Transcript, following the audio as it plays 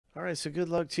All right, so good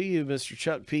luck to you, Mr.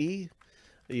 Chuck P.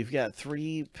 You've got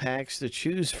 3 packs to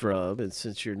choose from, and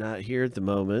since you're not here at the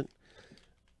moment,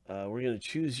 we're going to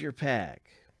choose your pack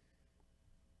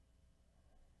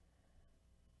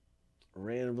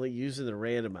randomly using the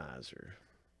randomizer.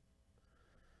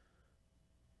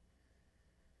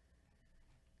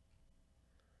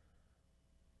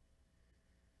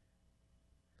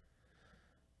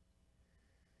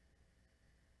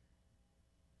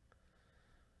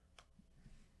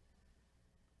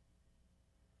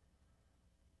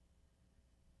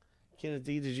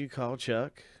 Kennedy, did you call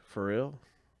Chuck? For real?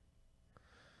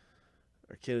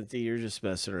 Or Kennedy, you're just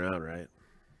messing around, right?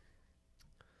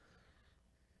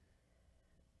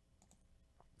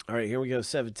 All right, here we go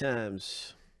 7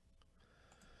 times.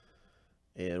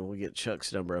 And we'll get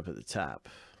Chuck's number up at the top.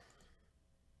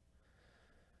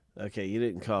 Okay, you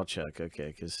didn't call Chuck.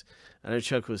 Okay, because I know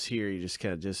Chuck was here. He just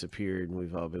kind of disappeared, and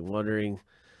we've all been wondering.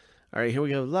 All right, here we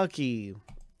go. Lucky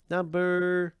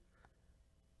number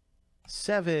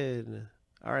 7.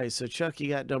 All right, so Chuck, you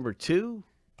got number 2.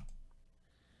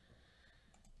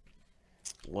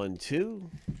 1, 2.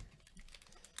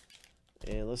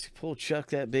 And let's pull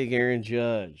Chuck that big Aaron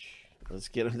Judge. Let's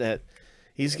get him that.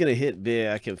 He's going to hit big.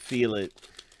 I can feel it.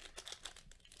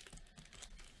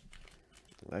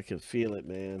 I can feel it,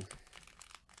 man.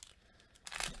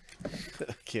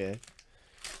 Okay.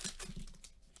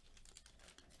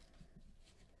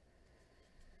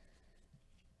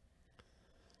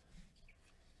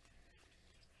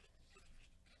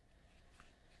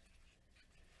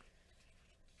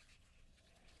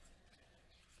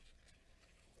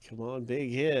 Come on,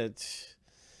 big hit.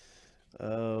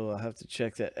 Oh, I'll have to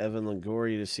check that Evan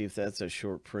Longoria to see if that's a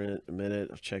short print. A minute.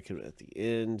 I'll check it at the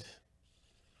end.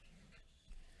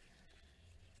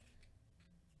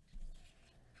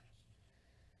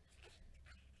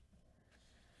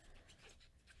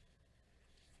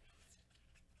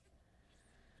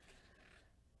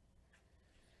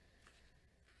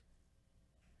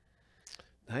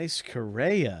 Nice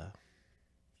Correa.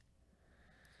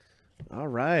 All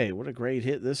right. What a great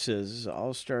hit this is. This is an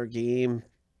all-star game.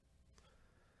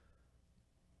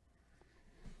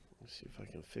 Let's see if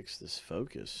I can fix this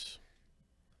focus.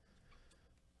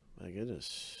 My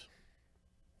goodness.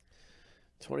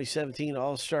 2017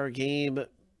 All-Star Game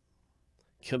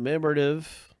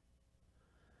commemorative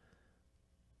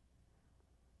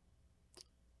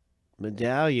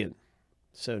medallion.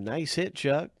 So nice hit,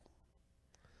 Chuck.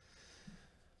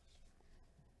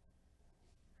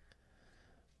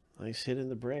 Nice hit in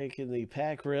the break in the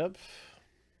pack rip.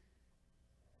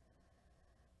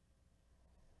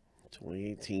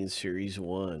 2018 Series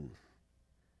 1.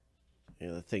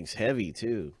 Yeah, that thing's heavy,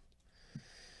 too.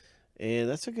 And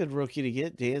that's a good rookie to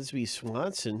get, Dansby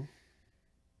Swanson.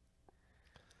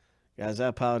 Guys, I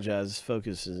apologize. This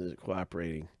focus isn't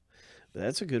cooperating. But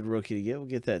that's a good rookie to get. We'll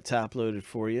get that top loaded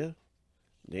for you.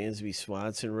 Dansby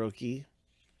Swanson rookie.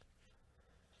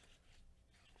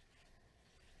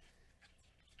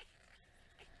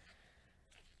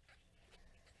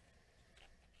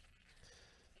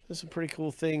 There's some pretty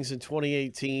cool things in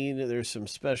 2018. There's some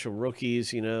special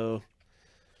rookies, you know.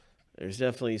 There's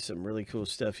definitely some really cool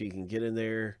stuff you can get in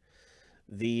there.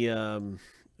 The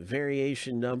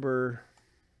variation number.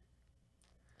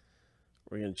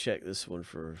 We're going to check this one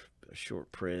for a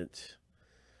short print.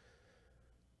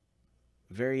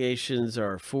 Variations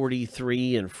are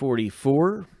 43 and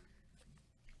 44.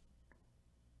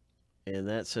 And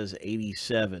that says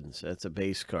 87. So that's a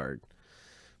base card.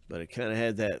 But it kind of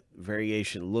had that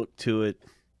variation look to it.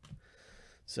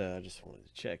 So I just wanted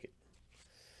to check it.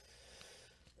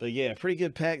 But yeah, pretty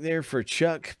good pack there for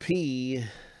Chuck P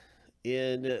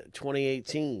in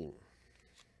 2018.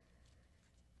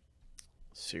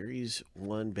 Series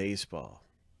 1 baseball.